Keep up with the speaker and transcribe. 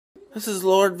This is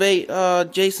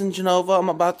Jason Genova. I'm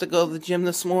about to go to the gym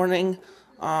this morning.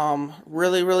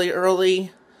 Really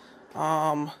early.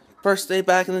 First day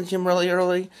back in the gym really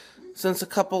early since a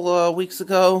couple weeks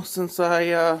ago, since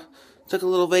I took a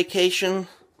little vacation.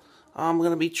 I'm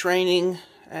going to be training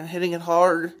and hitting it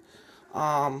hard.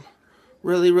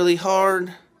 Really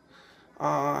hard.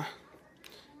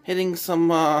 Hitting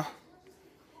some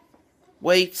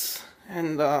weights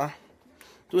and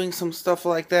doing some stuff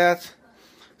like that.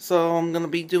 So I'm going to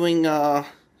be doing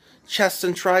chest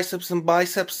and triceps and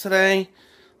biceps today.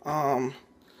 So I'm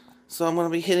going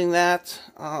to be hitting that.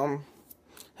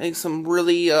 Hitting some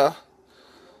really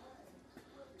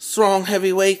strong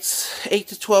heavy weights. 8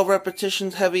 to 12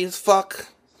 repetitions, heavy as fuck.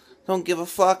 Don't give a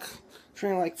fuck.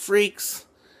 Train like freaks.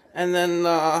 And then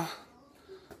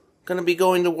going to be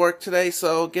going to work today,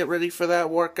 so get ready for that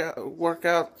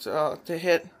workout to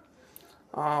hit.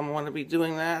 I'm going to be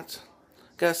doing that.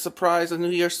 Got a New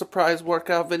Year's surprise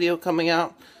workout video coming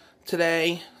out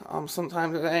today,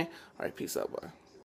 sometime today. Alright, peace out, bye.